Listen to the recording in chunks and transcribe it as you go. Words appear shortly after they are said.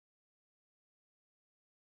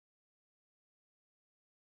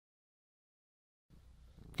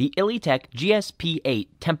the Elitech GSP-8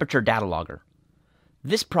 temperature data logger.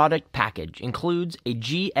 This product package includes a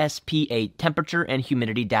GSP-8 temperature and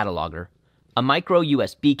humidity data logger, a micro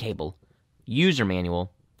USB cable, user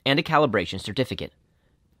manual, and a calibration certificate.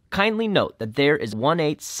 Kindly note that there is a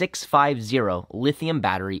 18650 lithium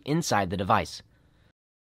battery inside the device.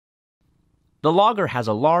 The logger has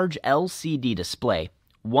a large LCD display,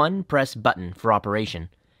 one press button for operation,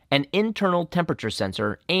 an internal temperature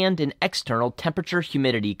sensor, and an external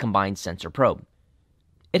temperature-humidity combined sensor probe.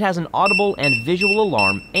 It has an audible and visual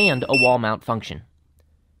alarm and a wall mount function.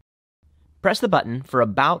 Press the button for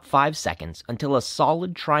about 5 seconds until a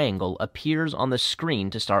solid triangle appears on the screen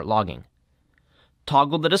to start logging.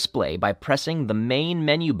 Toggle the display by pressing the main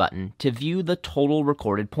menu button to view the total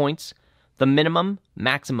recorded points, the minimum,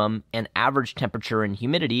 maximum, and average temperature and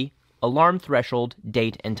humidity, alarm threshold,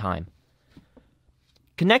 date, and time.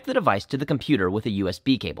 Connect the device to the computer with a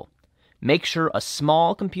USB cable. Make sure a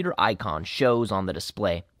small computer icon shows on the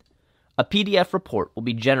display. A PDF report will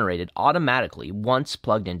be generated automatically once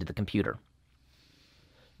plugged into the computer.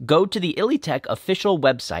 Go to the Elitech official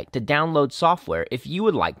website to download software if you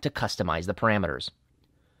would like to customize the parameters.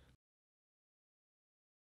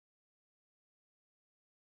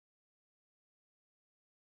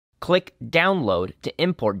 Click Download to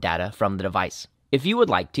import data from the device. If you would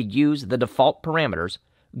like to use the default parameters,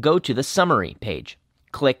 go to the Summary page.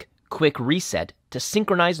 Click Quick Reset to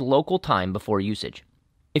synchronize local time before usage.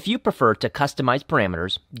 If you prefer to customize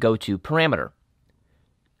parameters, go to Parameter.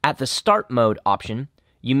 At the Start Mode option,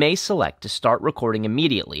 you may select to start recording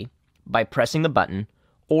immediately by pressing the button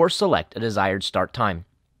or select a desired start time.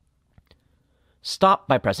 Stop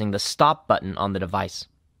by pressing the Stop button on the device.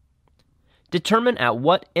 Determine at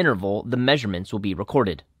what interval the measurements will be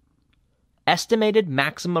recorded. Estimated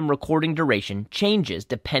maximum recording duration changes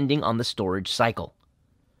depending on the storage cycle.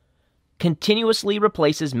 Continuously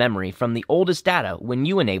replaces memory from the oldest data when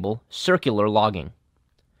you enable circular logging.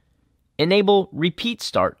 Enable Repeat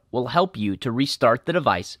Start will help you to restart the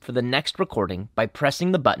device for the next recording by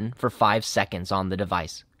pressing the button for 5 seconds on the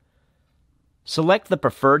device. Select the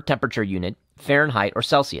preferred temperature unit, Fahrenheit or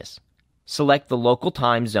Celsius. Select the local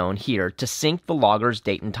time zone here to sync the logger's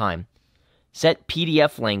date and time. Set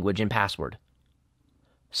PDF language and password.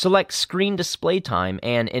 Select screen display time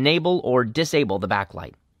and enable or disable the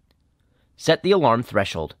backlight. Set the alarm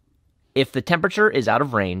threshold. If the temperature is out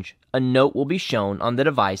of range, a note will be shown on the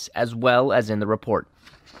device as well as in the report.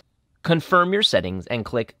 Confirm your settings and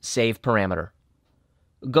click Save Parameter.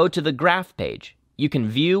 Go to the Graph page. You can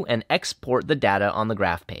view and export the data on the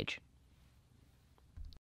Graph page.